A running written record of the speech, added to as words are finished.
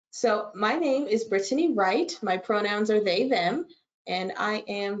So my name is Brittany Wright. My pronouns are they, them, and I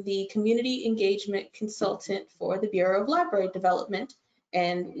am the Community Engagement Consultant for the Bureau of Library Development.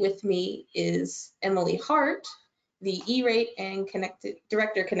 And with me is Emily Hart, the E-Rate and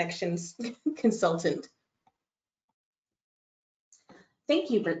Director Connections Consultant.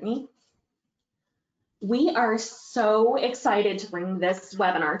 Thank you, Brittany. We are so excited to bring this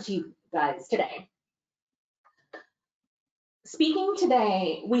webinar to you guys today. Speaking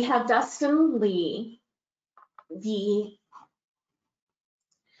today, we have Dustin Lee, the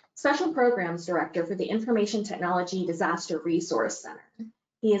Special Programs Director for the Information Technology Disaster Resource Center.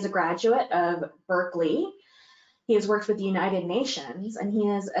 He is a graduate of Berkeley. He has worked with the United Nations, and he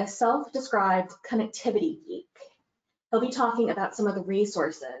is a self-described connectivity geek. He'll be talking about some of the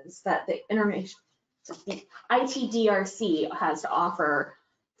resources that the ITDRC has to offer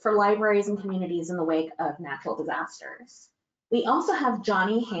for libraries and communities in the wake of natural disasters. We also have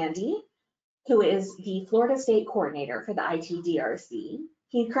Johnny Handy, who is the Florida State Coordinator for the ITDRC.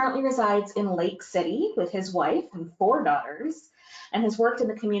 He currently resides in Lake City with his wife and 4 daughters, and has worked in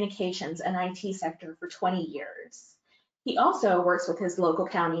the communications and IT sector for 20 years. He also works with his local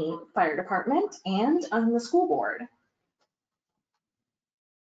county fire department and on the school board.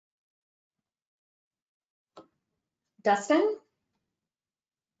 Dustin?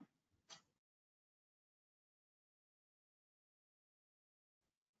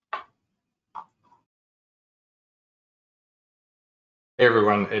 Hey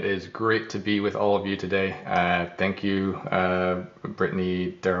everyone, it is great to be with all of you today. Thank you,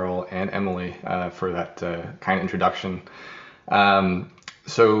 Brittany, Daryl, and Emily for that kind introduction.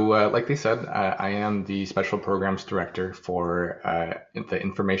 Like they said, I am the Special Programs Director for the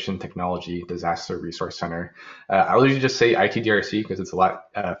Information Technology Disaster Resource Center. I'll usually just say ITDRC because it's a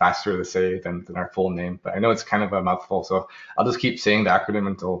lot faster to say than our full name, but I know it's kind of a mouthful, so I'll just keep saying the acronym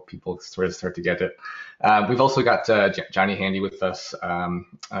until people sort of start to get it. We've also got Johnny Handy with us,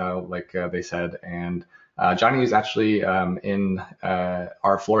 like they said, and Johnny is actually in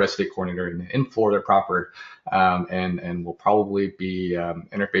our Florida State Coordinator in Florida proper, and will probably be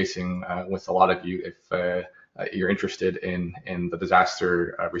interfacing with a lot of you if you're interested in the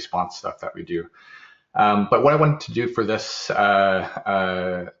disaster response stuff that we do. But what I wanted to do for this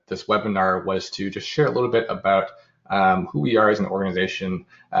this webinar was to just share a little bit about who we are as an organization,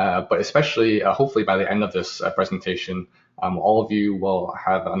 but especially hopefully by the end of this presentation, all of you will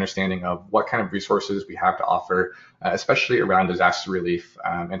have an understanding of what kind of resources we have to offer, especially around disaster relief,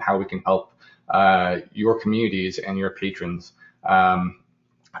 and how we can help your communities and your patrons. So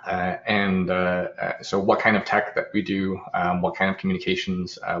what kind of tech that we do, what kind of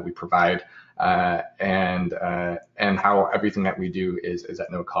communications we provide, and how everything that we do is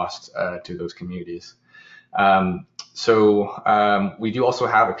at no cost to those communities. We do also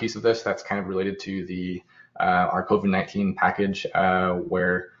have a piece of this that's kind of related to the our COVID-19 package,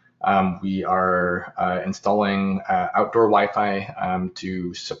 where we are installing outdoor Wi-Fi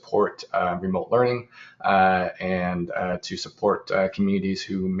to support remote learning and to support communities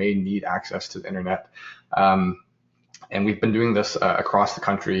who may need access to the internet. And we've been doing this across the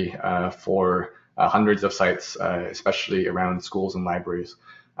country for hundreds of sites, especially around schools and libraries,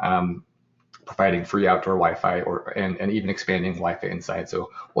 providing free outdoor Wi-Fi and even expanding Wi-Fi inside. So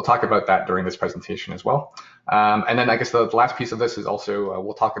we'll talk about that during this presentation as well. And then I guess the last piece of this is also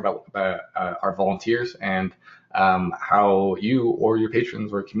we'll talk about our volunteers and how you or your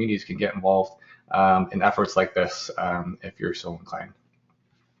patrons or communities can get involved in efforts like this if you're so inclined.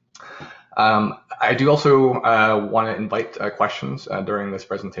 I do also want to invite questions during this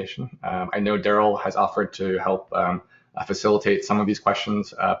presentation. I know Daryl has offered to help facilitate some of these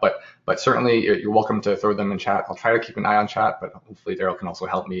questions, but certainly you're welcome to throw them in chat. I'll try to keep an eye on chat, but hopefully Daryl can also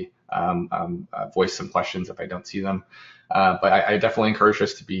help me voice some questions if I don't see them. But I definitely encourage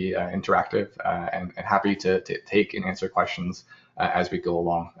us to be interactive and happy to take and answer questions as we go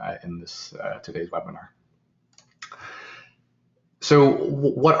along in this today's webinar. So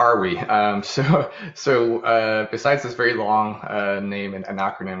what are we? Besides this very long name and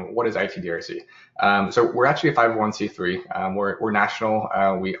acronym, what is ITDRC? So we're actually a 501c3. We're national.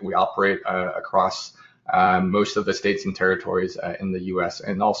 We operate across most of the states and territories in the U.S.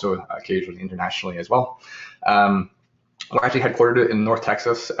 and also occasionally internationally as well. We're actually headquartered in North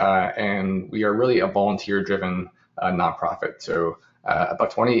Texas, and we are really a volunteer-driven nonprofit. So about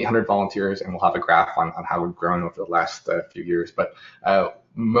 2,800 volunteers, and we'll have a graph on how we've grown over the last few years. But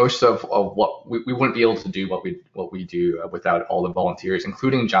most of what we wouldn't be able to do what we do without all the volunteers,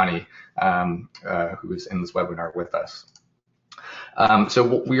 including Johnny, who is in this webinar with us.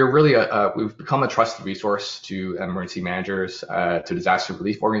 So we are really we've become a trusted resource to emergency managers, to disaster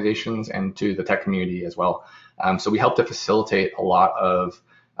relief organizations, and to the tech community as well. So we help to facilitate a lot of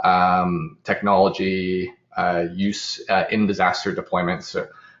technology use in disaster deployments. So,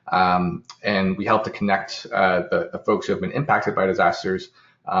 and we help to connect the folks who have been impacted by disasters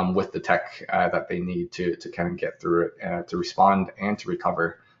with the tech that they need to kind of get through it, to respond and to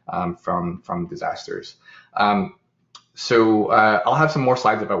recover from disasters. So I'll have some more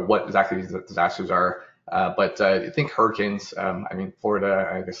slides about what exactly these disasters are, but I think hurricanes, I mean, Florida,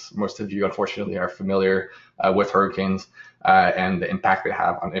 I guess most of you unfortunately are familiar with hurricanes and the impact they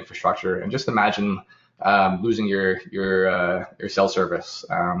have on infrastructure. And just imagine losing your cell service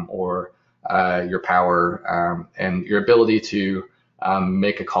or your power and your ability to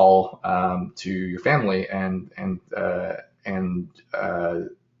make a call to your family and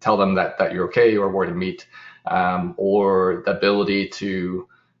tell them that you're okay or where to meet, or the ability to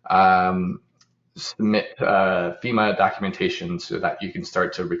submit FEMA documentation so that you can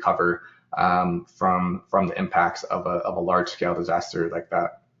start to recover from the impacts of a large scale disaster like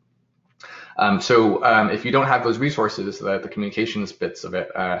that. So if you don't have those resources, the communications bits of it,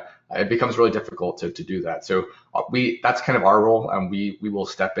 it becomes really difficult to do that. So that's kind of our role. We will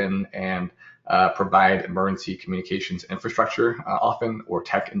step in and provide emergency communications infrastructure often, or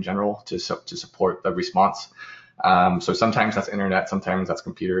tech in general, to support the response. So sometimes that's internet, sometimes that's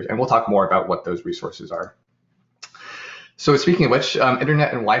computers, and we'll talk more about what those resources are. So speaking of which,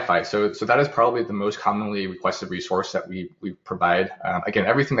 internet and Wi-Fi. So that is probably the most commonly requested resource that we provide. Again,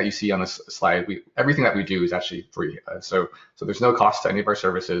 everything that you see on this slide, everything that we do is actually free. So there's no cost to any of our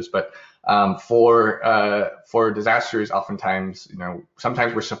services. But for disasters, oftentimes,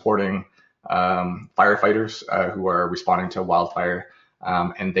 sometimes we're supporting firefighters who are responding to a wildfire,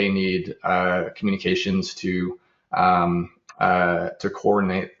 and they need communications to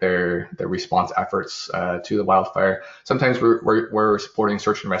coordinate their response efforts to the wildfire. Sometimes we're supporting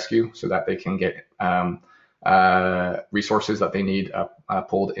search and rescue so that they can get resources that they need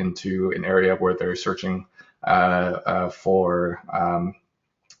pulled into an area where they're searching for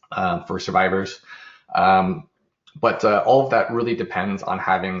survivors. But all of that really depends on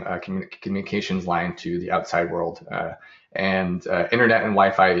having a communications line to the outside world. And internet and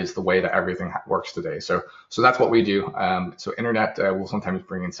Wi-Fi is the way that everything works today. So that's what we do. So internet, we'll sometimes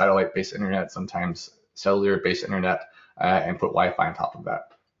bring in satellite-based internet, sometimes cellular-based internet, and put Wi-Fi on top of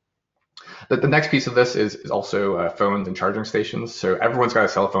that. The next piece of this is also phones and charging stations. So everyone's got a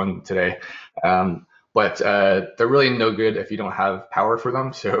cell phone today, but they're really no good if you don't have power for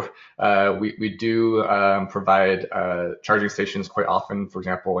them. So we do provide charging stations quite often. For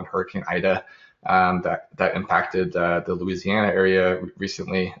example, in Hurricane Ida, that impacted the Louisiana area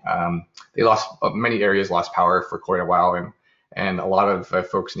recently. Many areas lost power for quite a while, and a lot of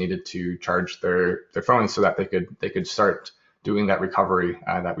folks needed to charge their phones so that they could start doing that recovery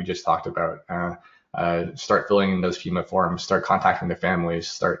that we just talked about. Start filling in those FEMA forms, start contacting their families,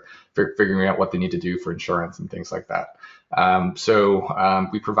 start figuring out what they need to do for insurance and things like that. So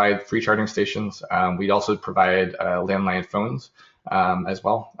we provide free charging stations. We also provide landline phones as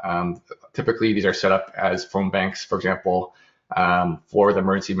well. Typically, these are set up as phone banks, for example, for the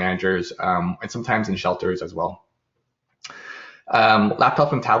emergency managers, and sometimes in shelters as well.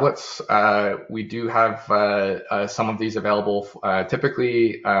 Laptops and tablets, we do have some of these available.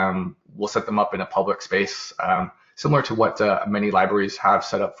 Typically, we'll set them up in a public space, similar to what many libraries have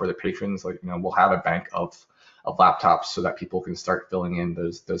set up for their patrons. Like, we'll have a bank of laptops so that people can start filling in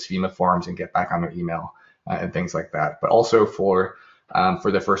those FEMA forms and get back on their email and things like that. But also for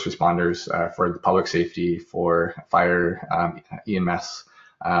the first responders, for the public safety, for fire, EMS,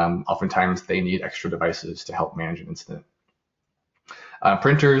 oftentimes they need extra devices to help manage an incident.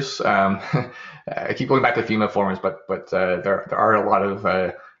 Printers, I keep going back to FEMA forms, but there are a lot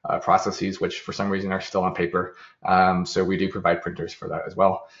of processes which for some reason are still on paper. So we do provide printers for that as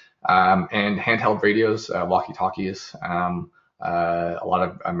well. And handheld radios, walkie-talkies, a lot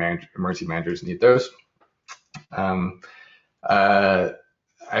of emergency managers need those. I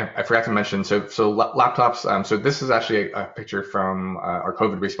forgot to mention, so laptops, so this is actually a picture from our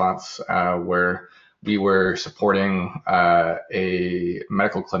COVID response where we were supporting a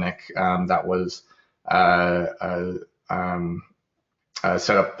medical clinic that was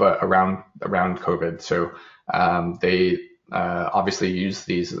set up around COVID. So they obviously use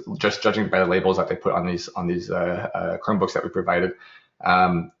these, just judging by the labels that they put on these Chromebooks that we provided.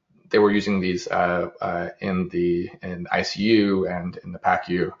 They were using these in ICU and in the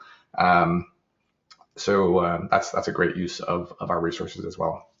PACU. So that's a great use of our resources as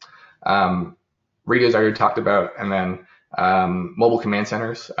well. Radios I already talked about, and then mobile command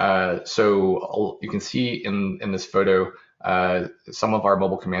centers. So you can see in this photo some of our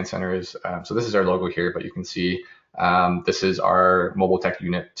mobile command centers. So this is our logo here, but you can see this is our mobile tech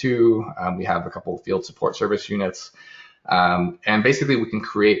unit 2. We have a couple of field support service units. And basically we can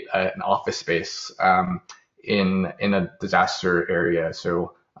create an office space in a disaster area.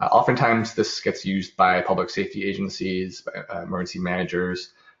 So oftentimes this gets used by public safety agencies, emergency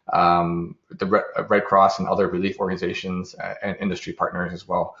managers, the Red Cross and other relief organizations and industry partners as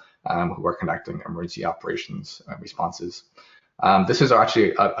well, who are conducting emergency operations responses. This is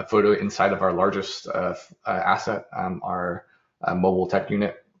actually a photo inside of our largest asset, our mobile tech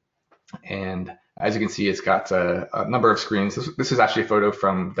unit. And as you can see, it's got a number of screens. This is actually a photo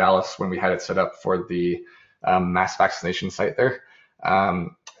from Dallas when we had it set up for the mass vaccination site there.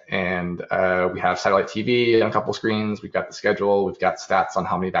 And we have satellite TV on a couple screens. We've got the schedule. We've got stats on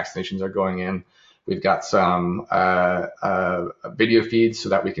how many vaccinations are going in. We've got some video feeds so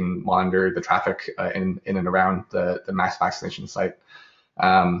that we can monitor the traffic in and around the mass vaccination site.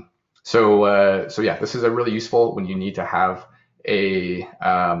 So yeah, this is a really useful when you need to have a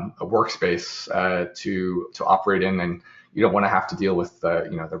workspace to operate in, and you don't want to have to deal with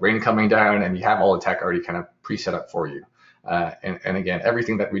the rain coming down, and you have all the tech already kind of pre-set up for you. And again,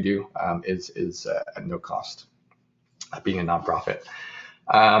 everything that we do is at no cost, being a nonprofit.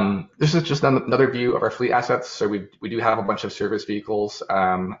 This is just another view of our fleet assets. So we do have a bunch of service vehicles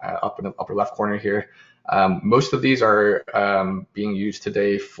up in the upper left corner here. Most of these are being used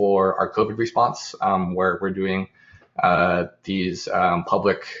today for our COVID response, where we're doing these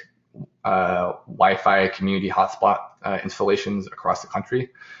public Wi-Fi community hotspot installations across the country.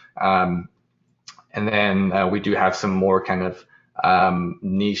 And then we do have some more kind of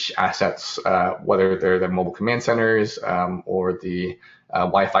niche assets, whether they're the mobile command centers or the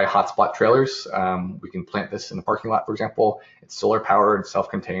Wi-Fi hotspot trailers. We can plant this in the parking lot, for example. It's solar powered,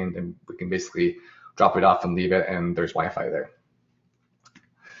 self-contained, and we can basically drop it off and leave it, and there's Wi-Fi there.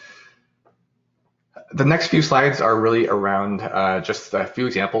 The next few slides are really around just a few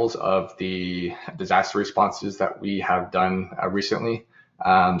examples of the disaster responses that we have done recently.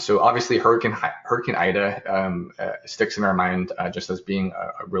 So obviously Hurricane Ida sticks in our mind just as being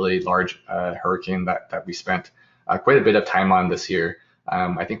a really large hurricane that we spent quite a bit of time on this year.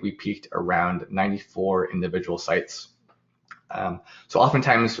 I think we peaked around 94 individual sites. So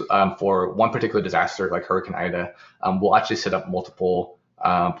oftentimes for one particular disaster like Hurricane Ida, we'll actually set up multiple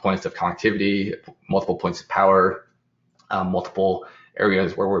points of connectivity, multiple points of power, multiple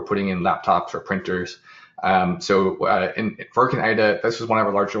areas where we're putting in laptops or printers. So in Hurricane Ida, this was one of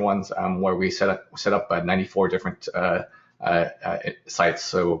our larger ones where we set up 94 different sites.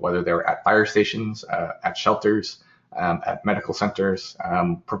 So whether they were at fire stations, at shelters, at medical centers,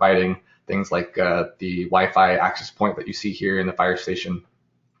 providing things like the Wi-Fi access point that you see here in the fire station.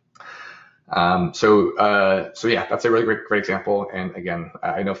 So yeah, that's a really great example. And again,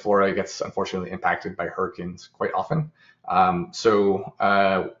 I know Florida gets unfortunately impacted by hurricanes quite often.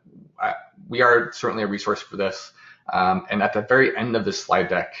 We are certainly a resource for this. And at the very end of this slide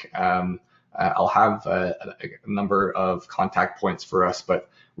deck, I'll have a number of contact points for us, but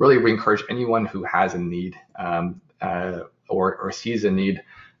really we encourage anyone who has a need or sees a need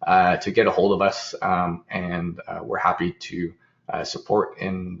to get a hold of us, and we're happy to support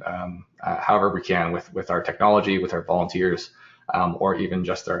in however we can with our technology, with our volunteers, or even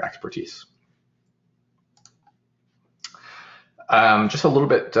just our expertise. Just a little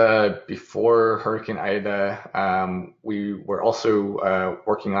bit before Hurricane Ida, we were also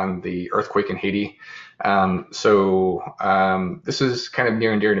working on the earthquake in Haiti. This is kind of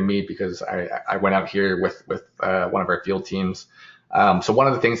near and dear to me because I went out here with one of our field teams. So one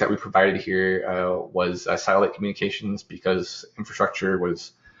of the things that we provided here was satellite communications, because infrastructure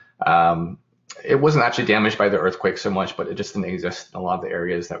was, it wasn't actually damaged by the earthquake so much, but it just didn't exist in a lot of the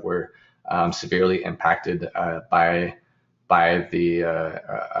areas that were severely impacted by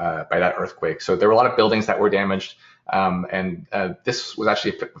that earthquake. So there were a lot of buildings that were damaged, and this was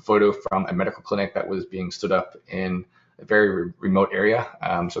actually a photo from a medical clinic that was being stood up in a very remote area.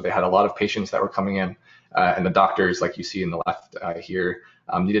 So they had a lot of patients that were coming in, and the doctors, like you see in the left here,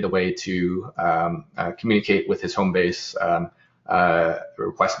 needed a way to communicate with his home base,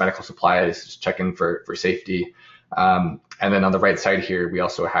 request medical supplies, just check in for safety. And then on the right side here, we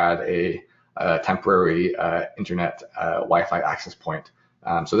also had a temporary internet Wi-Fi access point.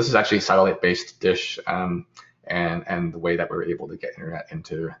 So this is actually a satellite-based dish, and the way that we were able to get internet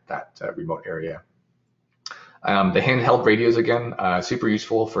into that remote area. The handheld radios, again, super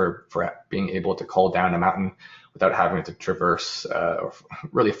useful for being able to call down a mountain without having to traverse or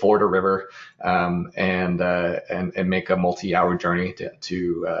really ford a river, and make a multi-hour journey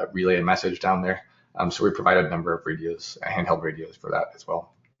to relay a message down there. So we provided a number of radios, handheld radios for that as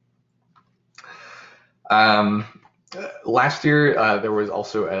well. Last year, there was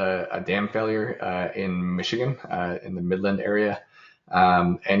also a dam failure in Michigan, in the Midland area.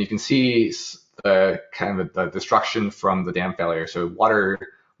 And you can see the kind of the destruction from the dam failure. So water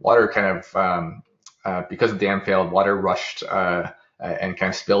kind of, because the dam failed, water rushed and kind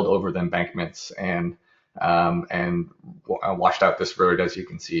of spilled over the embankments and washed out this road, as you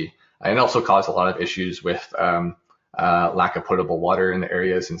can see. And it also caused a lot of issues with lack of potable water in the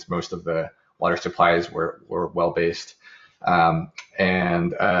area, since most of the water supplies were well-based.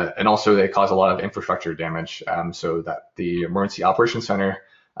 And also they caused a lot of infrastructure damage, so that the Emergency Operations Center,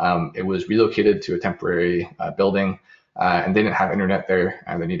 it was relocated to a temporary building, and they didn't have internet there,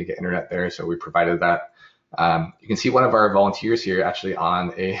 and they need to get internet there, so we provided that. You can see one of our volunteers here actually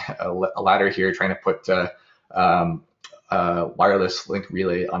on a ladder here, trying to put wireless link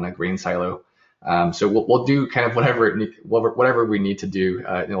relay on a grain silo. So we'll do kind of whatever we need to do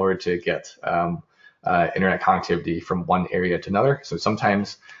in order to get internet connectivity from one area to another. So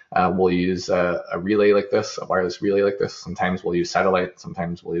sometimes we'll use a relay like this, a wireless relay like this. Sometimes we'll use satellite.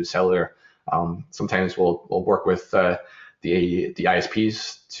 Sometimes we'll use cellular. Sometimes we'll work with the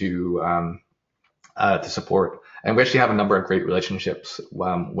ISPs to support. And we actually have a number of great relationships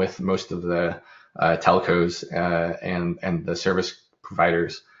with most of the telcos and the service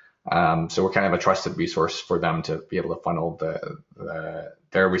providers. So we're kind of a trusted resource for them to be able to funnel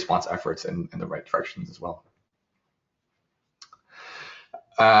their response efforts in the right directions as well.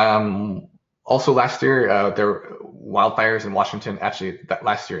 Also last year, there were wildfires in Washington. Actually,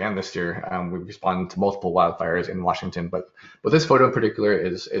 last year and this year, we responded to multiple wildfires in Washington. But this photo in particular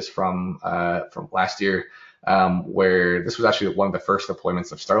is from last year, where this was actually one of the first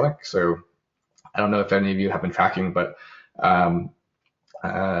deployments of Starlink. So I don't know if any of you have been tracking, but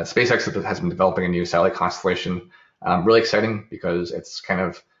SpaceX has been developing a new satellite constellation. Really exciting, because it's kind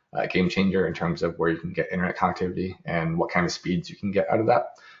of a game changer in terms of where you can get internet connectivity and what kind of speeds you can get out of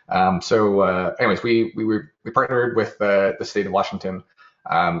that. Anyways, we partnered with the state of Washington,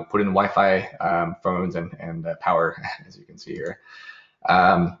 put in Wi-Fi phones and power, as you can see here.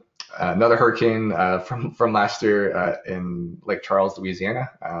 Another hurricane from last year in Lake Charles,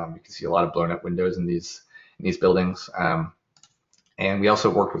 Louisiana. You can see a lot of blown up windows in these buildings. And we also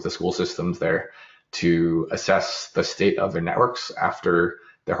worked with the school systems there to assess the state of their networks after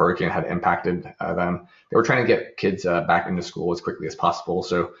the hurricane had impacted them. They were trying to get kids back into school as quickly as possible.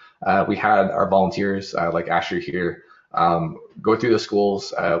 So we had our volunteers, like Asher here, go through the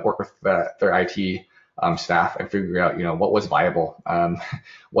schools, work with their IT staff, and figure out, what was viable,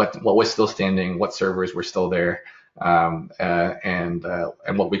 what was still standing, what servers were still there, and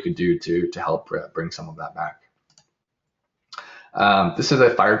what we could do to help bring some of that back. This is a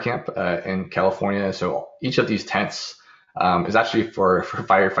fire camp in California. So each of these tents is actually for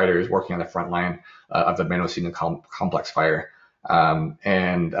firefighters working on the front line of the Mendocino complex fire.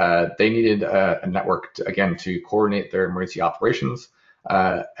 And they needed a network to coordinate their emergency operations,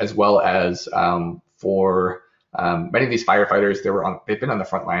 as well as for many of these firefighters. They've been on the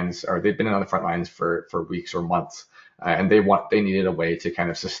front lines, or they've been on the front lines for weeks or months, and they needed a way to kind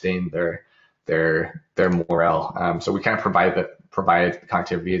of sustain their morale. So we kind of provide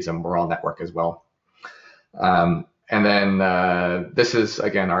connectivity as a morale network as well. And then this is,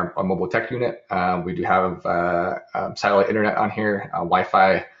 again, our mobile tech unit. We do have satellite internet on here,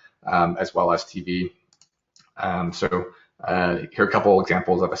 Wi-Fi, as well as TV. So here are a couple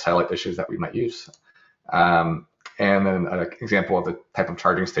examples of the satellite dishes that we might use. And then an example of the type of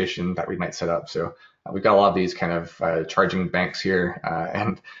charging station that we might set up. So we've got a lot of these kind of charging banks here.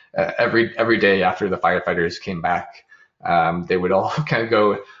 And every day after the firefighters came back, they would all kind of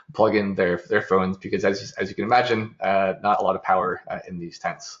go plug in their phones, because as you can imagine, not a lot of power in these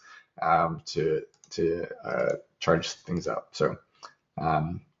tents to charge things up. So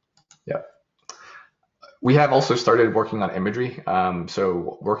yeah. We have also started working on imagery.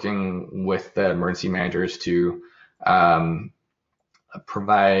 So working with the emergency managers to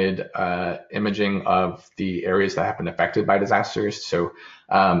provide imaging of the areas that have been affected by disasters. So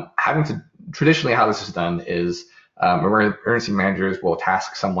traditionally how this is done is emergency managers will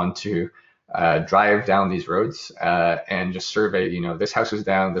task someone to drive down these roads and just survey, this house is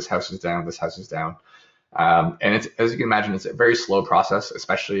down, this house is down, this house is down. And it's, as you can imagine, it's a very slow process,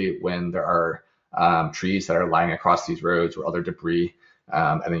 especially when there are trees that are lying across these roads or other debris.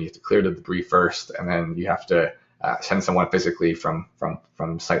 and then you have to clear the debris first, and then you have to send someone physically from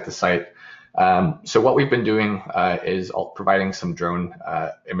site to site. So what we've been doing is providing some drone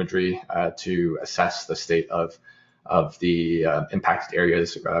imagery to assess the state of the impacted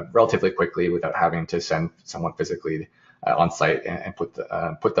areas relatively quickly without having to send someone physically on site and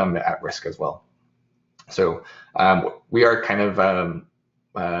put them at risk as well. So we are kind of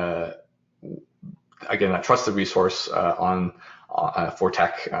again a trusted resource for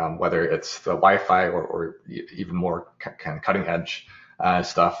tech, whether it's the Wi-Fi or even more kind of cutting edge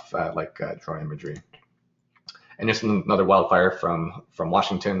stuff like drone imagery. And just another wildfire from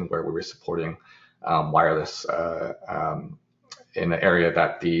Washington, where we were supporting wireless in an area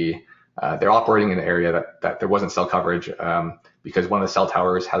that they're operating in an area that there wasn't cell coverage because one of the cell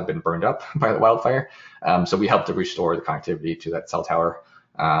towers had been burned up by the wildfire. So we helped to restore the connectivity to that cell tower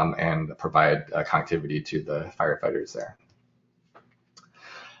and provide connectivity to the firefighters there.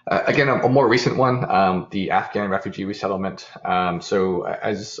 Again, a more recent one, the Afghan refugee resettlement. So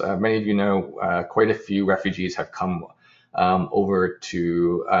as many of you know, quite a few refugees have come over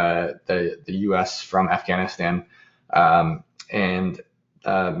to the US from Afghanistan, and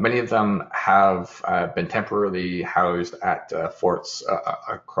many of them have been temporarily housed at forts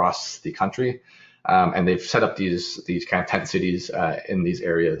across the country, and they've set up these kind of tent cities in these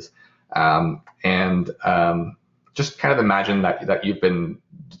areas. Just kind of imagine that you've been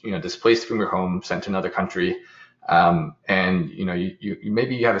displaced from your home, sent to another country, and you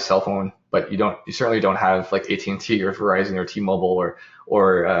maybe you have a cell phone, but you certainly don't have like AT&T or Verizon or T-Mobile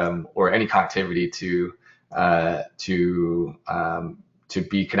or any connectivity to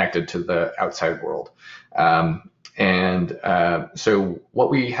be connected to the outside world. So what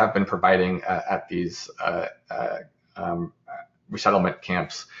we have been providing at these resettlement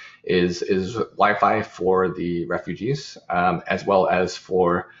camps is Wi-Fi for the refugees, as well as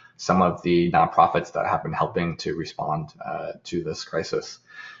for some of the nonprofits that have been helping to respond to this crisis.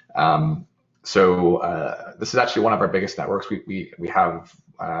 So this is actually one of our biggest networks. We have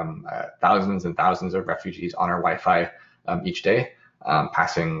thousands and thousands of refugees on our Wi-Fi each day,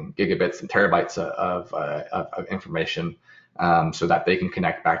 passing gigabits and terabytes of information so that they can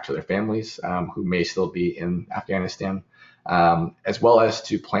connect back to their families who may still be in Afghanistan. As well as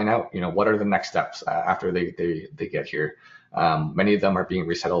to plan out, what are the next steps after they get here. Many of them are being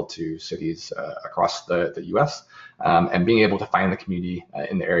resettled to cities across the U.S. And being able to find the community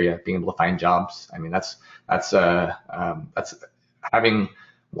in the area, being able to find jobs. I mean, that's having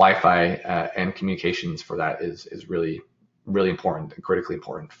Wi-Fi and communications for that is really, really important and critically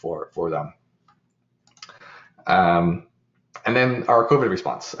important for them. And then our COVID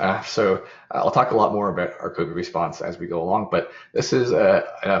response. So I'll talk a lot more about our COVID response as we go along, but this is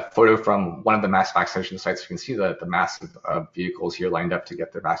a photo from one of the mass vaccination sites. You can see the mass of vehicles here lined up to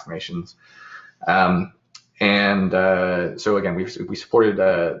get their vaccinations. So again, we supported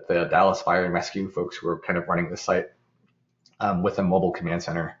the Dallas Fire and Rescue folks who are kind of running the site with a mobile command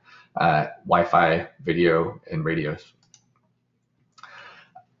center, Wi-Fi, video, and radios.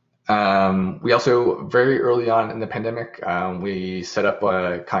 We also, very early on in the pandemic, we set up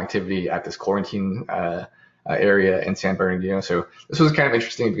connectivity at this quarantine area in San Bernardino. So this was kind of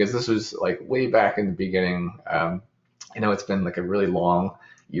interesting because this was like way back in the beginning. It's been like a really long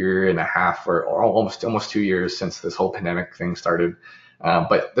year and a half or almost 2 years since this whole pandemic thing started.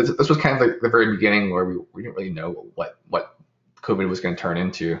 But this was kind of like the very beginning where we didn't really know what COVID was going to turn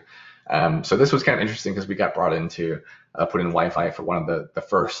into. So this was kind of interesting because we got brought in to put in Wi-Fi for one of the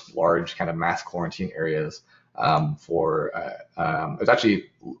first large kind of mass quarantine areas it was actually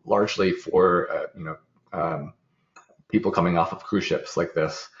largely for people coming off of cruise ships like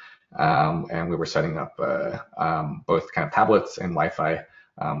this, and we were setting up both kind of tablets and Wi-Fi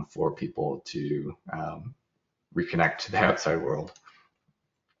for people to reconnect to the outside world.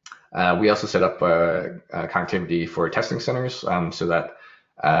 We also set up connectivity for testing centers so that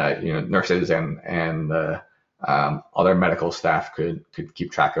nurses and other medical staff could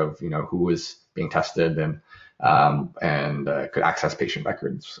keep track of who was being tested and could access patient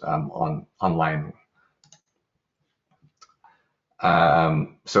records online.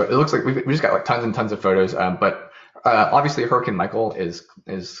 So it looks like we just got like tons and tons of photos, but obviously Hurricane Michael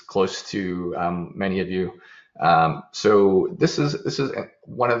is close to many of you. So this is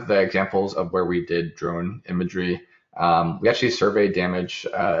one of the examples of where we did drone imagery. We actually surveyed damage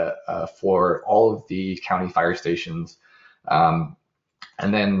for all of the county fire stations. And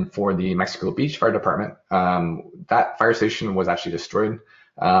then for the Mexico Beach Fire Department, that fire station was actually destroyed.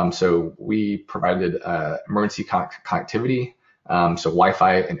 So we provided emergency connectivity, so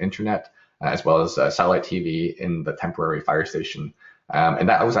Wi-Fi and internet, as well as satellite TV in the temporary fire station and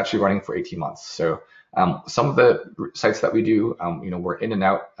that was actually running for 18 months. So some of the sites that we do, we're in and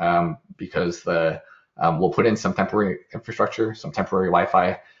out because we'll put in some temporary infrastructure, some temporary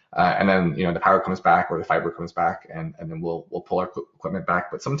Wi-Fi, and then the power comes back or the fiber comes back, and then we'll pull our equipment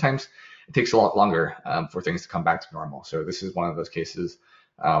back. But sometimes it takes a lot longer for things to come back to normal. So this is one of those cases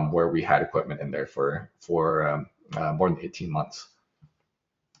where we had equipment in there for more than 18 months.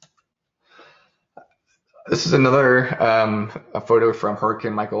 This is another a photo from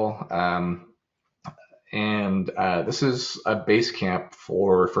Hurricane Michael, and this is a base camp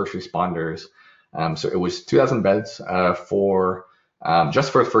for first responders. So it was 2,000 beds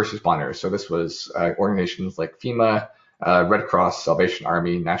just for first responders. So this was organizations like FEMA, Red Cross, Salvation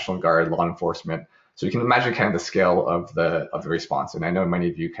Army, National Guard, law enforcement. So you can imagine kind of the scale of the response, and I know many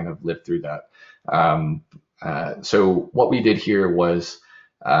of you kind of lived through that. So what we did here was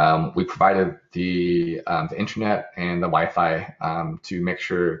we provided the internet and the Wi-Fi to make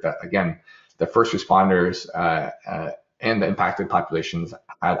sure that, again, the first responders and the impacted populations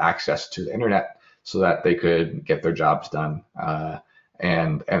had access to the internet so that they could get their jobs done.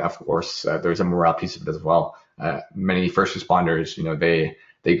 And of course, there's a morale piece of it as well. Many first responders,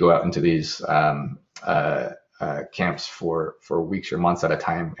 they go out into these camps for weeks or months at a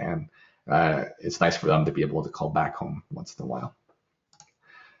time, and it's nice for them to be able to call back home once in a while.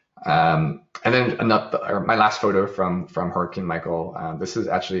 And then my last photo from Hurricane Michael. This is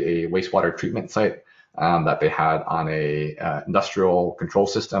actually a wastewater treatment site that they had on a industrial control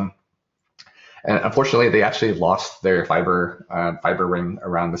system. And unfortunately, they actually lost their fiber ring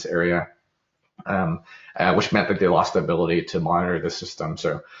around this area, which meant that they lost the ability to monitor the system.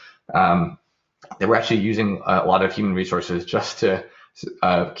 So they were actually using a lot of human resources just to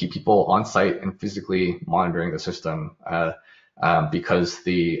keep people on site and physically monitoring the system because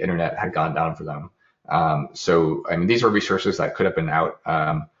the internet had gone down for them. So I mean, these were resources that could have been out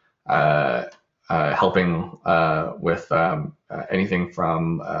helping with anything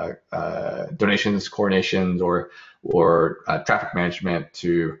from donations, coordinations, or traffic management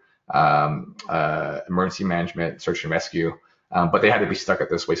to emergency management, search and rescue. But they had to be stuck at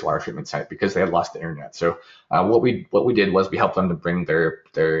this wastewater treatment site because they had lost the internet. So what we did was we helped them to bring their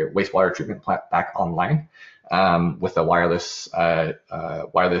wastewater treatment plant back online with a wireless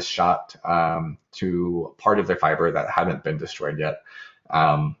shot to part of their fiber that hadn't been destroyed yet.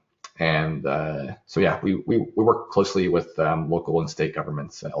 So yeah, we work closely with local and state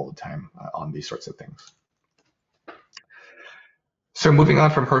governments all the time on these sorts of things. So moving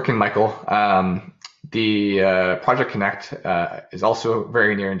on from Hurricane Michael, the Project Connect is also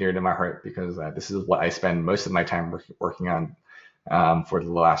very near and dear to my heart because this is what I spend most of my time working on for the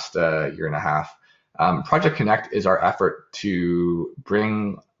last year and a half. Project Connect is our effort to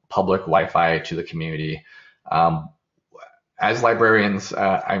bring public Wi-Fi to the community. As librarians,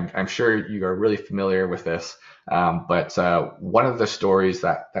 I'm sure you are really familiar with this, but one of the stories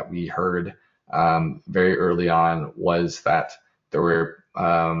that we heard very early on was that there were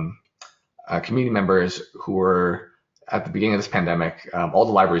community members who were, at the beginning of this pandemic, all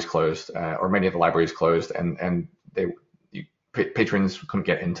the libraries closed, or many of the libraries closed, and patrons couldn't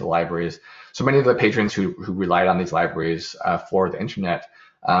get into libraries. So many of the patrons who relied on these libraries for the internet,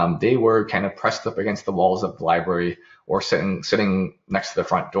 they were kind of pressed up against the walls of the library or sitting next to the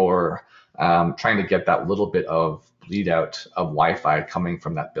front door, trying to get that little bit of bleed out of Wi-Fi coming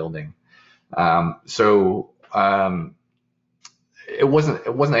from that building. It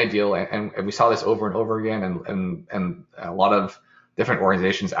wasn't ideal, and we saw this over and over again, and a lot of different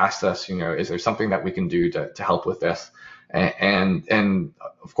organizations asked us, is there something that we can do to help with this? And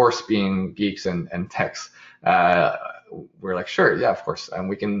of course, being geeks and techs, we're like, sure, yeah, of course, and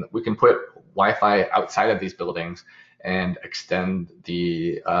we can put Wi-Fi outside of these buildings and extend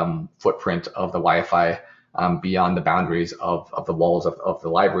the footprint of the Wi-Fi beyond the boundaries of the walls of the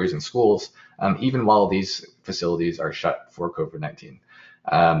libraries and schools, even while these facilities are shut for COVID-19.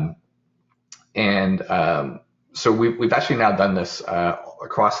 So we've actually now done this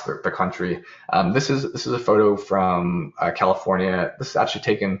across the country. This is a photo from California. This is actually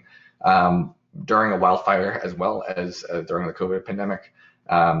taken during a wildfire as well as during the COVID pandemic.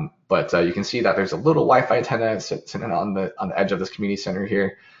 But you can see that there's a little Wi-Fi antenna sitting on the edge of this community center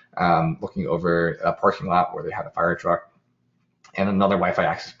here, looking over a parking lot where they had a fire truck, and another Wi-Fi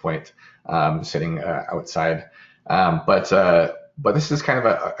access point sitting outside. But this is kind of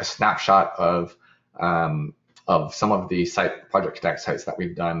a snapshot of some of the Project Connect sites that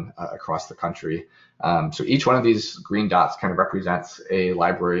we've done across the country. So each one of these green dots kind of represents a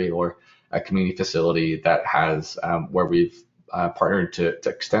library or a community facility that has where we've partnered to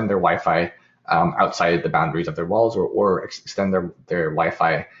extend their Wi-Fi outside the boundaries of their walls, or extend their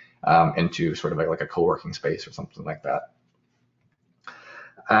Wi-Fi into sort of like a co-working space or something like that.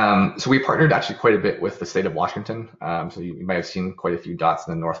 So we partnered actually quite a bit with the state of Washington. So you might have seen quite a few dots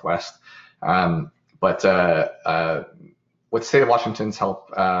in the Northwest. But with the state of Washington's help,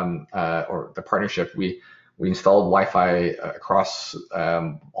 or the partnership, we installed Wi-Fi across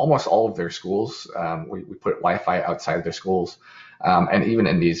almost all of their schools. We put Wi-Fi outside their schools, and even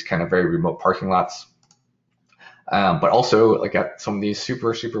in these kind of very remote parking lots. But also like at some of these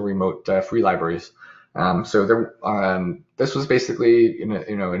super remote free libraries. So this was basically in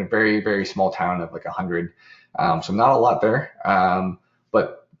a very small town of like 100. So not a lot there,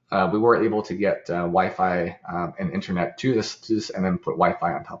 but we were able to get Wi-Fi and internet to this, and then put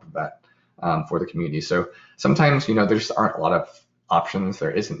Wi-Fi on top of that for the community. So sometimes there just aren't a lot of options.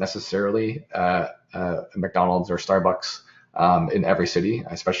 There isn't necessarily a McDonald's or Starbucks in every city,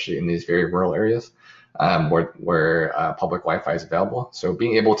 especially in these very rural areas where public Wi-Fi is available. So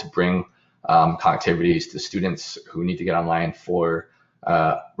being able to bring connectivities to students who need to get online for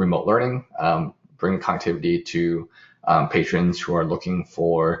remote learning, bring connectivity to patrons who are looking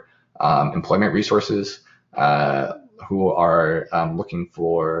for employment resources, who are looking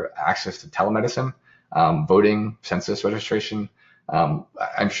for access to telemedicine, voting, census registration.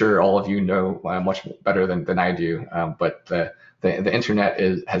 I'm sure all of you know much better than I do, but the internet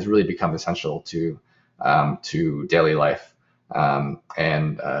has really become essential to daily life,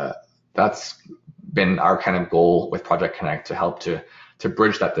 and that's been our kind of goal with Project Connect, to help to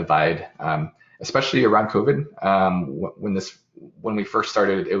bridge that divide, especially around COVID. When we first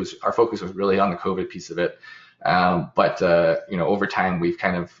started, our focus was really on the COVID piece of it, but over time we've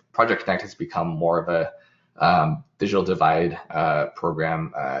Project Connect has become more of a digital divide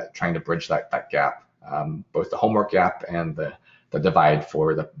program, trying to bridge that gap, both the homework gap and the divide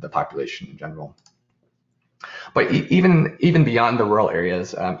for the population in general. But even beyond the rural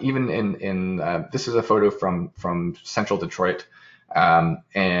areas, even in this is a photo from central Detroit,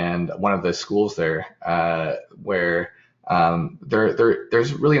 and one of the schools there, where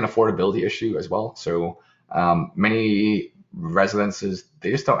there's really an affordability issue as well. So many residences,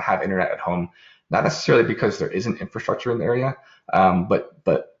 they just don't have internet at home, not necessarily because there isn't infrastructure in the area,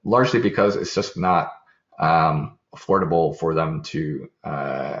 but largely because it's just not affordable for them to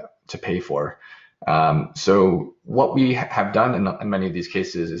pay for. So what we have done in many of these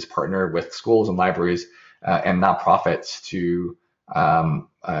cases is partner with schools and libraries and nonprofits to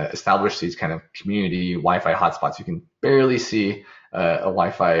establish these kind of community Wi-Fi hotspots. You can barely see a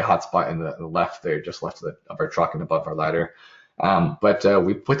Wi-Fi hotspot in the left there, just left of our truck and above our ladder. But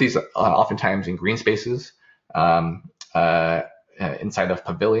we put these oftentimes in green spaces, inside of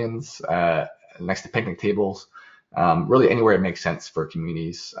pavilions, next to picnic tables. Really anywhere it makes sense for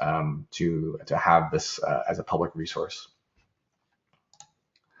communities to have this as a public resource.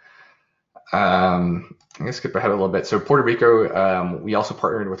 I'm gonna skip ahead a little bit. So Puerto Rico, we also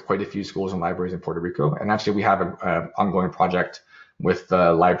partnered with quite a few schools and libraries in Puerto Rico, and actually we have an ongoing project with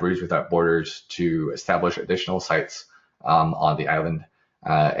Libraries Without Borders to establish additional sites on the island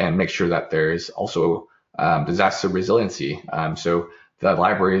and make sure that there's also disaster resiliency. So the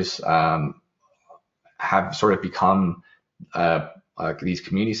libraries have sort of become these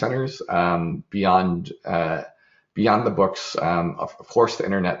community centers beyond the books, of course, the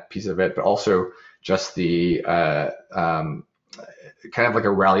internet piece of it, but also just the kind of like a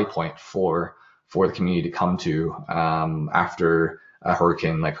rally point for the community to come to after a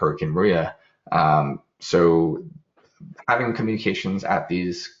hurricane like Hurricane Maria. So having communications at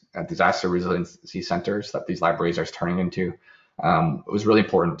these disaster resiliency centers that these libraries are turning into was really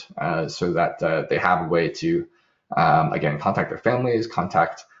important, so that they have a way to again contact their families,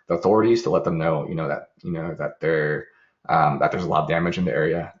 contact the authorities to let them know, that there's a lot of damage in the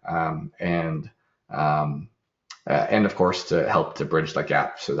area, and of course to help to bridge that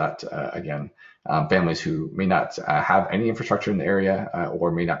gap, so that again families who may not have any infrastructure in the area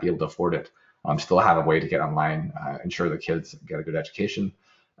or may not be able to afford it still have a way to get online, ensure the kids get a good education,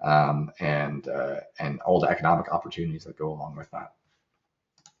 and all the economic opportunities that go along with that.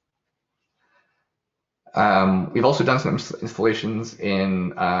 We've also done some installations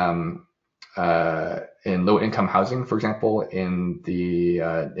in low-income housing, for example, in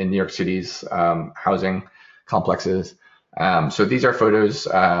New York City's housing complexes. So these are photos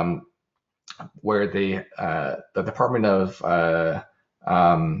where the Department of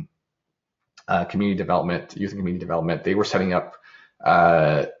Community Development, Youth and Community Development, they were setting up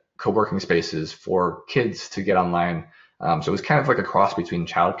co-working spaces for kids to get online. So it was kind of like a cross between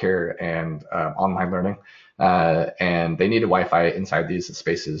childcare and online learning. and they needed Wi-Fi inside these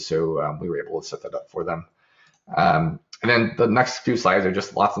spaces, so we were able to set that up for them. And then the next few slides are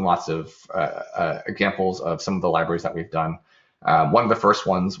just lots and lots of examples of some of the libraries that we've done. One of the first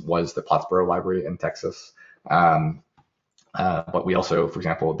ones was the Plattsburgh Library in Texas. But we also, for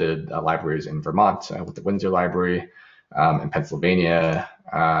example, did libraries in Vermont with the Windsor Library, in Pennsylvania,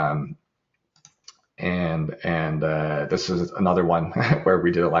 and this is another one where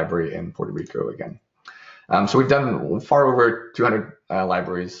we did a library in Puerto Rico again. So we've done far over 200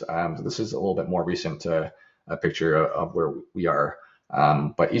 libraries. So this is a little bit more recent picture of where we are.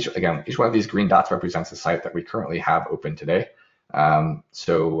 But each one of these green dots represents a site that we currently have open today. And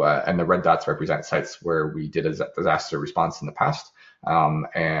the red dots represent sites where we did a disaster response in the past,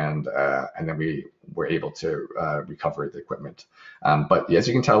 and then we were able to recover the equipment. But as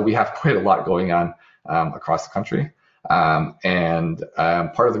you can tell, we have quite a lot going on across the country. And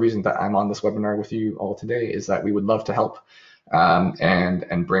part of the reason that I'm on this webinar with you all today is that we would love to help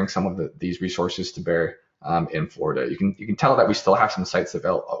and bring some of these resources to bear in Florida. You can tell that we still have some sites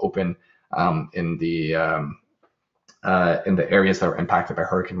open in the areas that were impacted by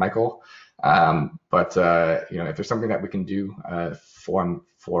Hurricane Michael. But if there's something that we can do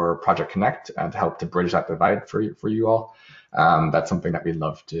for Project Connect to help to bridge that divide for you all, that's something that we'd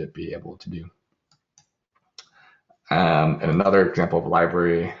love to be able to do. And another example of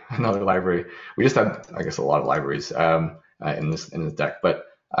another library. We just have, I guess, a lot of libraries in this deck, but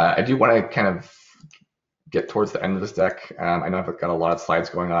I do want to kind of get towards the end of this deck. I know I've got a lot of slides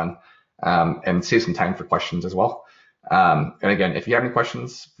going on, and save some time for questions as well. And again, if you have any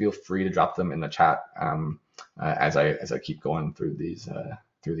questions, feel free to drop them in the chat as I keep going through these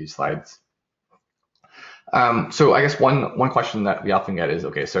slides. So I guess one question that we often get is,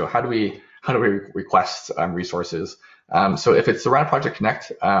 okay, so how do we request resources? So if it's around Project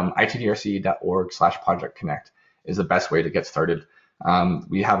Connect, itdrc.org/Project Connect is the best way to get started.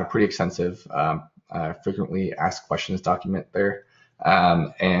 We have a pretty extensive frequently asked questions document there.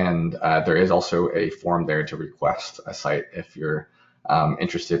 And there is also a form there to request a site if you're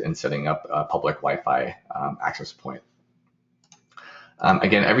interested in setting up a public Wi-Fi access point.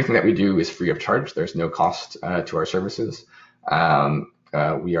 Again, everything that we do is free of charge. There's no cost to our services.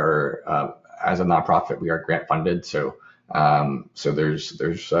 We are, as a nonprofit, we are grant funded, so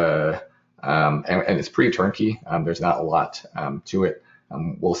there's and it's pretty turnkey. There's not a lot to it.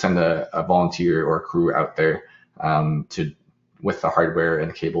 We'll send a volunteer or a crew out there with the hardware and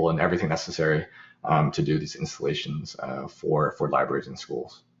the cable and everything necessary to do these installations for libraries and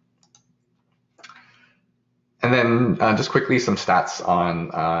schools. And then just quickly some stats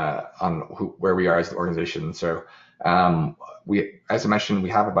on where we are as an organization. So as I mentioned,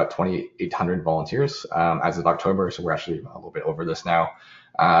 we have about 2,800 volunteers as of October, so we're actually a little bit over this now,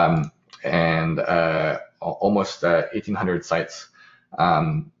 and almost 1,800 sites.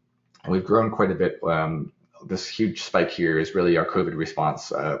 We've grown quite a bit. This huge spike here is really our COVID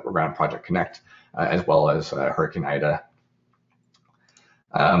response around Project Connect, as well as Hurricane Ida.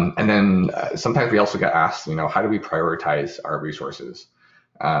 And then sometimes we also get asked, how do we prioritize our resources?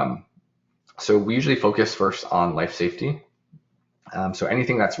 So we usually focus first on life safety. So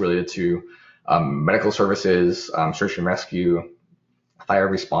anything that's related to medical services, search and rescue, fire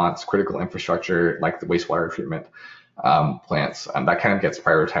response, critical infrastructure like the wastewater treatment plants, that kind of gets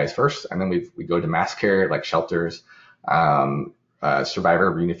prioritized first, and then we go to mass care like shelters,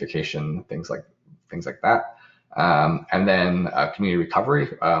 survivor reunification, things like that, and then community recovery,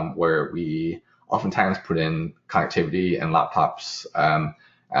 where we oftentimes put in connectivity and laptops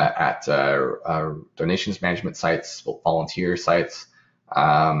at donations management sites, volunteer sites,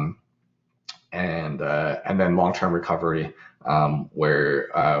 and then long-term recovery,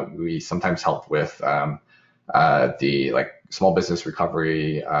 where we sometimes help with the small business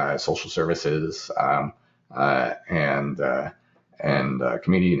recovery, social services, and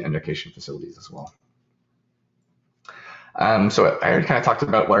community and education facilities as well. So I already kind of talked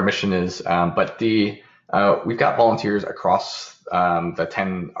about what our mission is, but we've got volunteers across our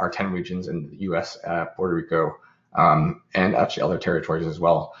 10 regions in the U.S., Puerto Rico, and actually other territories as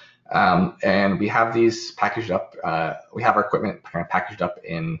well. And we have these packaged up. We have our equipment kind of packaged up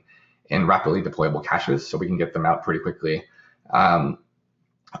in rapidly deployable caches, so we can get them out pretty quickly.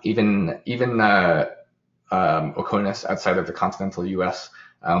 Even Oconus outside of the continental U.S.,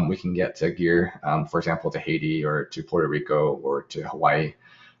 we can get gear, for example, to Haiti or to Puerto Rico or to Hawaii.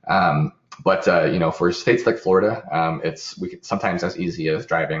 But for states like Florida, it's sometimes as easy as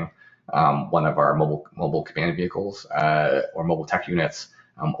driving one of our mobile command vehicles or mobile tech units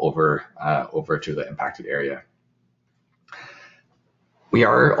over to the impacted area. We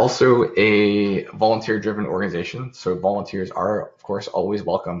are also a volunteer-driven organization, so volunteers are, of course, always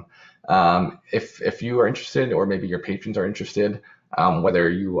welcome. If you are interested, or maybe your patrons are interested, whether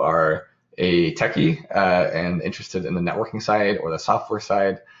you are a techie and interested in the networking side or the software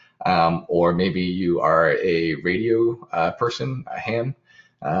side, or maybe you are a radio person, a ham,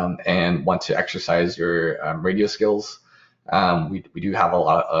 and want to exercise your radio skills, we do have a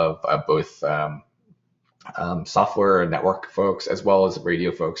lot of both software and network folks as well as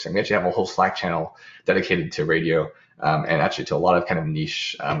radio folks, and we actually have a whole Slack channel dedicated to radio and actually to a lot of kind of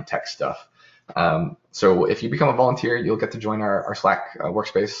niche tech stuff. So if you become a volunteer, you'll get to join our Slack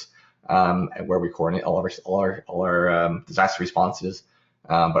workspace where we coordinate all our disaster responses,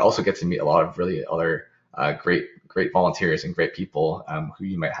 but also get to meet a lot of really other great volunteers and great people who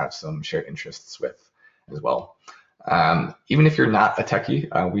you might have some shared interests with as well. Even if you're not a techie,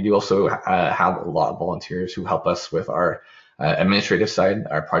 we do also have a lot of volunteers who help us with our administrative side,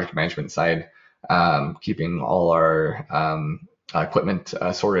 our project management side, keeping all our equipment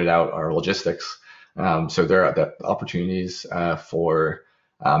sorted out, our logistics. So there are the opportunities for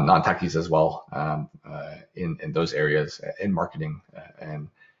non-techies as well in those areas in marketing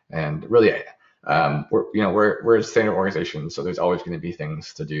and really we're a standard organization, so there's always going to be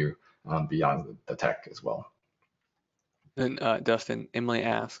things to do beyond the tech as well. Then Dustin, Emily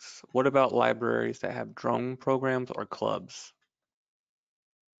asks, what about libraries that have drone programs or clubs?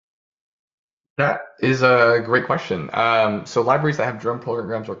 That is a great question. So libraries that have drone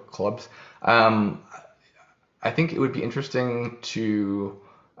programs or clubs, I think it would be interesting to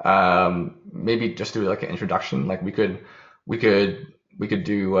maybe just do like an introduction. Like we could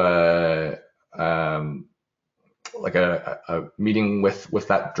do like a meeting with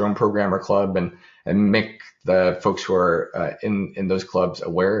that drone program or club and make the folks who are in those clubs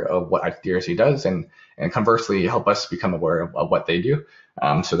aware of what ITDRC does and conversely help us become aware of what they do,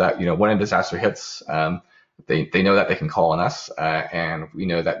 so that when a disaster hits, they know that they can call on us, and we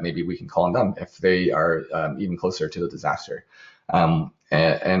know that maybe we can call on them if they are even closer to the disaster. And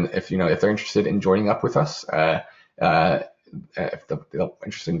if they're interested in joining up with us, if they're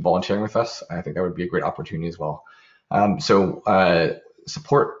interested in volunteering with us, I think that would be a great opportunity as well. So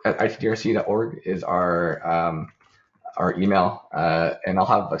support at itdrc.org is our email, and I'll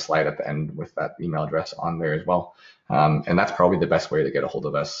have a slide at the end with that email address on there as well. And that's probably the best way to get a hold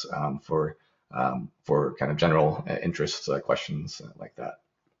of us for kind of general interest questions like that.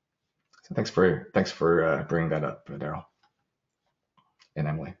 So thanks for bringing that up, Daryl and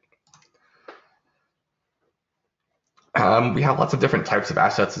Emily. We have lots of different types of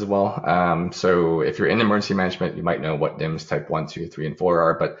assets as well. So if you're in emergency management, you might know what NIMS type 1, 2, 3, and 4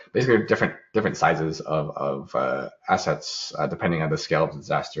 are, but basically different sizes of assets depending on the scale of the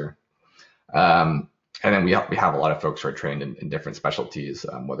disaster. And then we have a lot of folks who are trained in different specialties,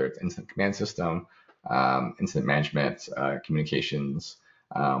 whether it's incident command system, incident management, communications,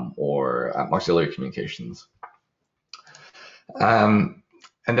 or auxiliary communications.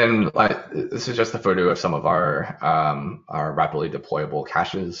 And then this is just a photo of some of our rapidly deployable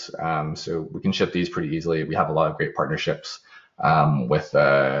caches. So we can ship these pretty easily. We have a lot of great partnerships with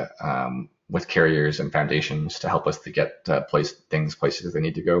carriers and foundations to help us to get places they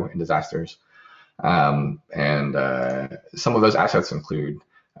need to go in disasters. And some of those assets include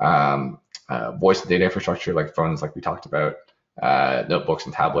voice and data infrastructure like phones, like we talked about, notebooks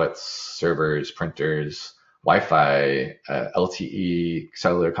and tablets, servers, printers, Wi-Fi, LTE,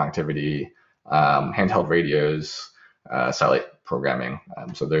 cellular connectivity, handheld radios, satellite programming.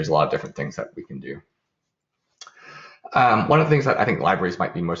 So there's a lot of different things that we can do. One of the things that I think libraries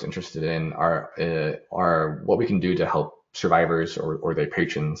might be most interested in are what we can do to help survivors or their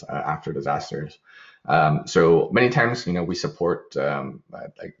patrons after disasters. So many times, we support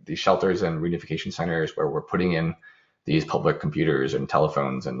like these shelters and reunification centers where we're putting in these public computers and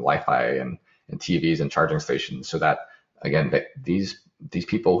telephones and Wi-Fi and TVs and charging stations, so that again these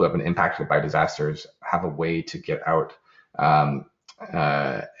people who have been impacted by disasters have a way to get out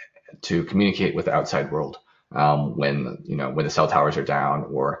to communicate with the outside world when the cell towers are down,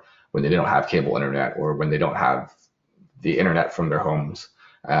 or when they don't have cable internet, or when they don't have the internet from their homes.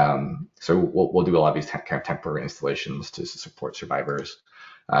 So we'll do a lot of these kind of temporary installations to support survivors.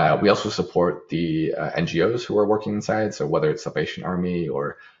 We also support the NGOs who are working inside. So whether it's Salvation Army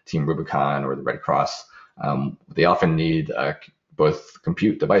or Team Rubicon or the Red Cross, they often need both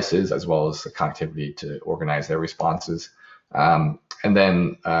compute devices as well as the connectivity to organize their responses. And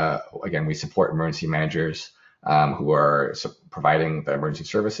then again, we support emergency managers who are providing the emergency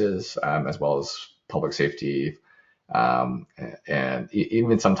services as well as public safety, and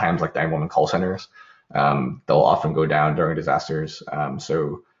even sometimes like 911 call centers. they'll often go down during disasters.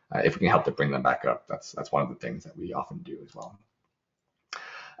 So if we can help to bring them back up, that's one of the things that we often do as well.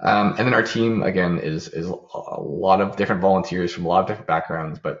 And then our team, again, is a lot of different volunteers from a lot of different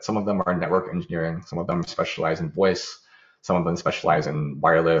backgrounds, but some of them are network engineering, some of them specialize in voice, some of them specialize in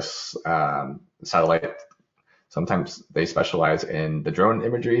wireless, satellite. Sometimes they specialize in the drone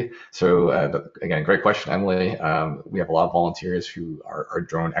imagery. So again, great question, Emily. We have a lot of volunteers who are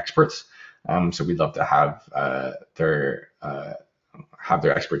drone experts. So we'd love to have their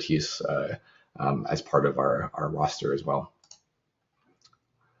expertise as part of our roster as well.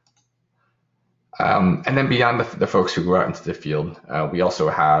 And then beyond the folks who go out into the field, we also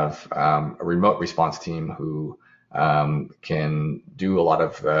have a remote response team who can do a lot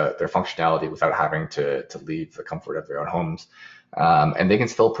of their functionality without having to leave the comfort of their own homes. And they can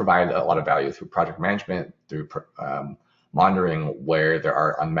still provide a lot of value through project management, through monitoring where there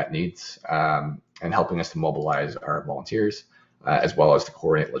are unmet needs, and helping us to mobilize our volunteers, as well as to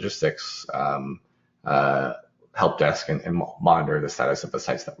coordinate logistics, help desk, and monitor the status of the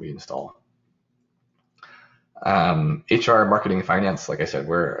sites that we install. HR, marketing, and finance, like I said,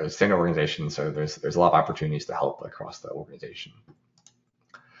 we're a standard organization, so there's a lot of opportunities to help across the organization.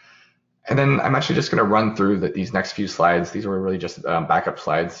 And then I'm actually just going to run through these next few slides. These were really just backup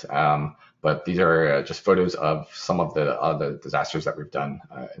slides, but these are just photos of some of the other disasters that we've done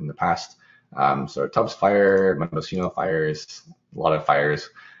in the past. So Tubbs Fire, Mendocino fires, a lot of fires.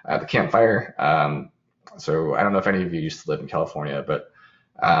 The Camp Fire. So I don't know if any of you used to live in California, but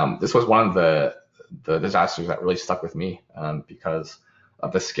this was one of the disasters that really stuck with me because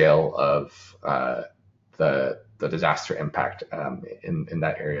of the scale of the disaster impact in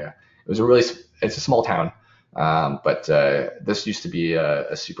that area. It was it's a small town, but this used to be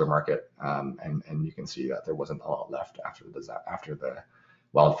a supermarket, and you can see that there wasn't a lot left after the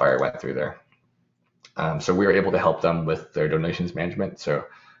wildfire went through there. So we were able to help them with their donations management. So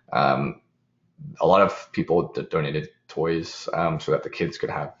a lot of people donated toys so that the kids could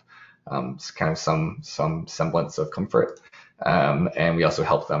have kind of some semblance of comfort, and we also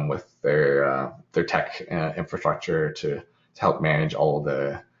help them with their tech infrastructure to help manage all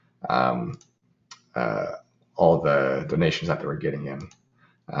the donations that they were getting in,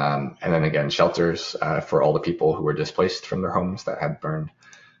 and then again shelters for all the people who were displaced from their homes that had burned,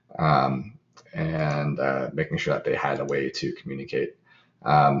 and making sure that they had a way to communicate.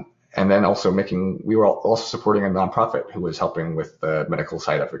 And then also we were also supporting a nonprofit who was helping with the medical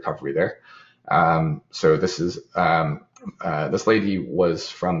side of recovery there. So this lady was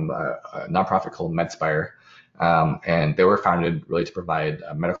from a nonprofit called MedSpire, and they were founded really to provide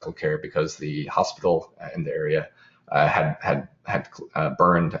medical care because the hospital in the area had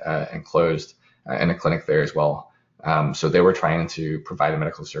burned and closed, and a clinic there as well. So they were trying to provide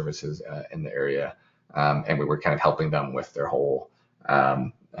medical services in the area, and we were kind of helping them with their whole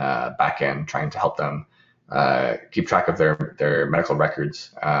back end, trying to help them keep track of their medical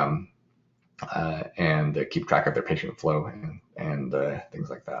records, and keep track of their patient flow and things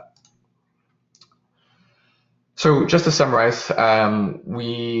like that. So just to summarize, there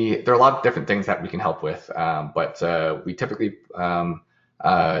are a lot of different things that we can help with, but we typically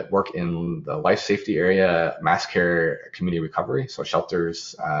work in the life safety area, mass care, community recovery, so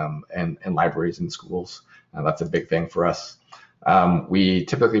shelters and libraries and schools. That's a big thing for us. We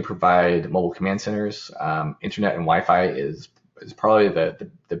typically provide mobile command centers. Internet and Wi-Fi is probably the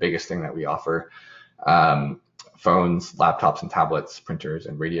biggest thing that we offer. Phones, laptops, and tablets, printers,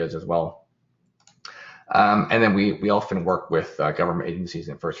 and radios as well. And then we often work with government agencies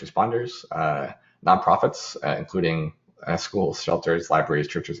and first responders, nonprofits, including schools, shelters, libraries,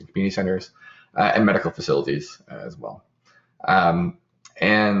 churches, and community centers, and medical facilities as well. And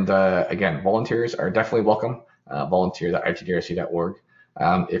again, volunteers are definitely welcome. Volunteer.itdrc.org.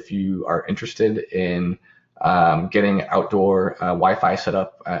 If you are interested in getting outdoor Wi-Fi set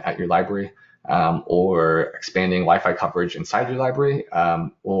up at your library, or expanding Wi-Fi coverage inside your library,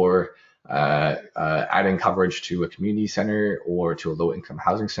 or adding coverage to a community center or to a low-income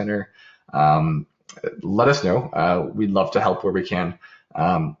housing center, let us know. We'd love to help where we can.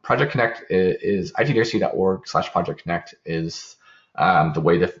 Project Connect is itdrc.org/Project Connect is the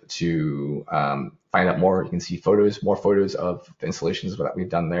way to find out more. You can see more photos of the installations that we've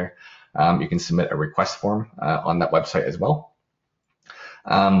done there. You can submit a request form on that website as well.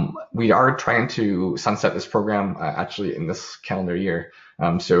 We are trying to sunset this program actually in this calendar year.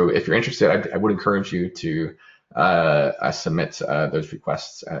 So if you're interested, I would encourage you to submit those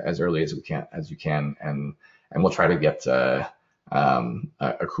requests as early as you can, and we'll try to get a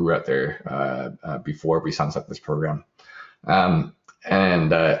crew out there before we sunset this program.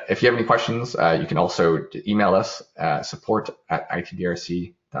 And if you have any questions, you can also email us.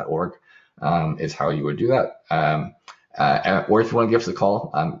 Support@itdrc.org is how you would do that. Or if you want to give us a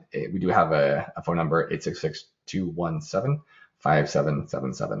call, we do have a phone number,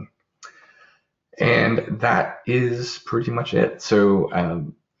 866-217-5777. And that is pretty much it. So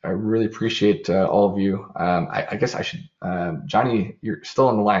I really appreciate all of you. I guess I should, Johnny, you're still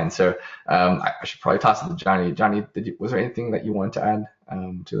on the line, so I should probably toss it to Johnny. Johnny, was there anything that you wanted to add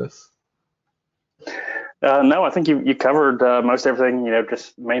to this? No, I think you covered most everything.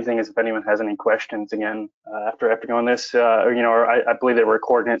 Just the main thing is if anyone has any questions again after going this, or I believe they were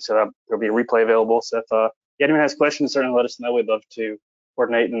recording it, so there'll be a replay available. So if anyone has questions, certainly let us know. We'd love to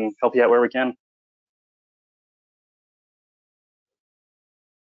coordinate and help you out where we can.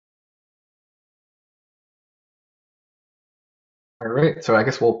 All right, so I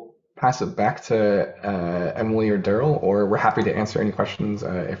guess we'll pass it back to Emily or Daryl, or we're happy to answer any questions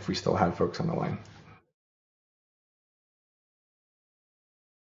if we still have folks on the line.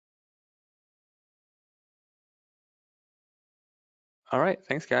 All right,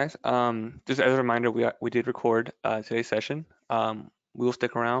 thanks guys. Just as a reminder, we did record today's session. We will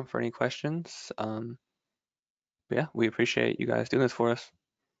stick around for any questions. But yeah, we appreciate you guys doing this for us.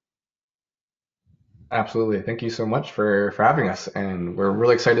 Absolutely. Thank you so much for having us. And we're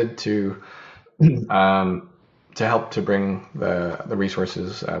really excited to help to bring the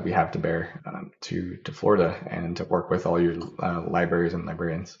resources we have to bear to Florida and to work with all your libraries and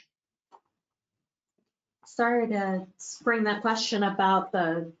librarians. Sorry to spring that question about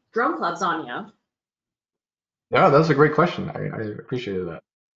the drone clubs on you. No, that was a great question. I appreciated that.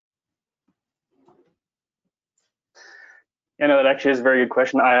 Yeah, no, that actually is a very good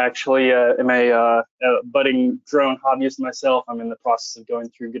question. I actually am a budding drone hobbyist myself. I'm in the process of going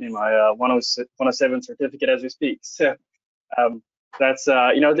through getting my 107 certificate as we speak. So that's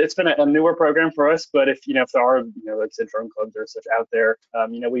it's been a newer program for us. But if there are like I said, drone clubs or such out there,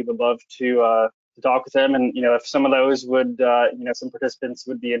 we would love to talk with them. And if some of those would some participants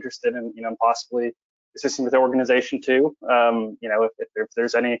would be interested in possibly assisting with the organization too. If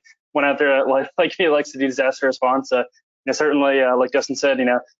there's anyone out there that like me likes to do disaster response. Certainly, like Justin said,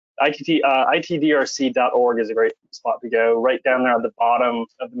 ITDRC.org is a great spot to go. Right down there at the bottom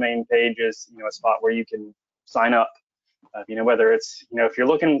of the main page is, a spot where you can sign up. Whether it's, if you're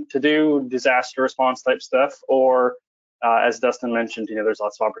looking to do disaster response type stuff, or as Dustin mentioned, there's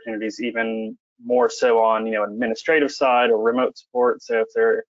lots of opportunities, even more so on, administrative side or remote support. So if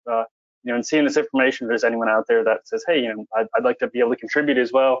they're, and seeing this information, if there's anyone out there that says, hey, I'd like to be able to contribute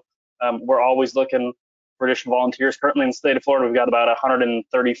as well. We're always looking for additional volunteers. Currently in the state of Florida, we've got about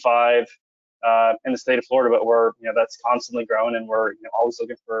 135 in the state of Florida, but we're, that's constantly growing, and we're, always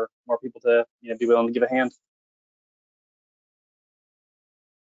looking for more people to, be willing to give a hand.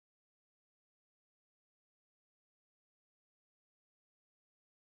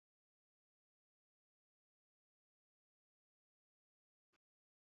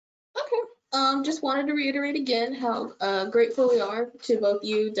 Just wanted to reiterate again how grateful we are to both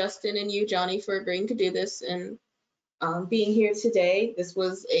you, Dustin, and you, Johnny, for agreeing to do this and being here today. This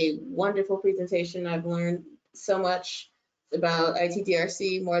was a wonderful presentation. I've learned so much about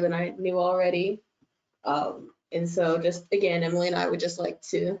ITDRC, more than I knew already. And so just again, Emily and I would just like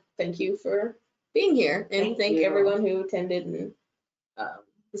to thank you for being here, and thank everyone who attended, and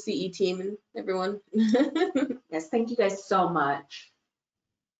the CE team and everyone. Yes, thank you guys so much.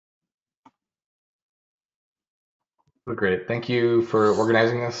 Great. Thank you for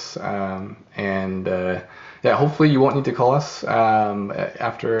organizing this. Yeah, hopefully you won't need to call us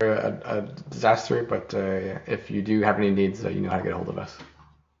after a disaster, but if you do have any needs, you know how to get a hold of us.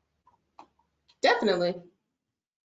 Definitely.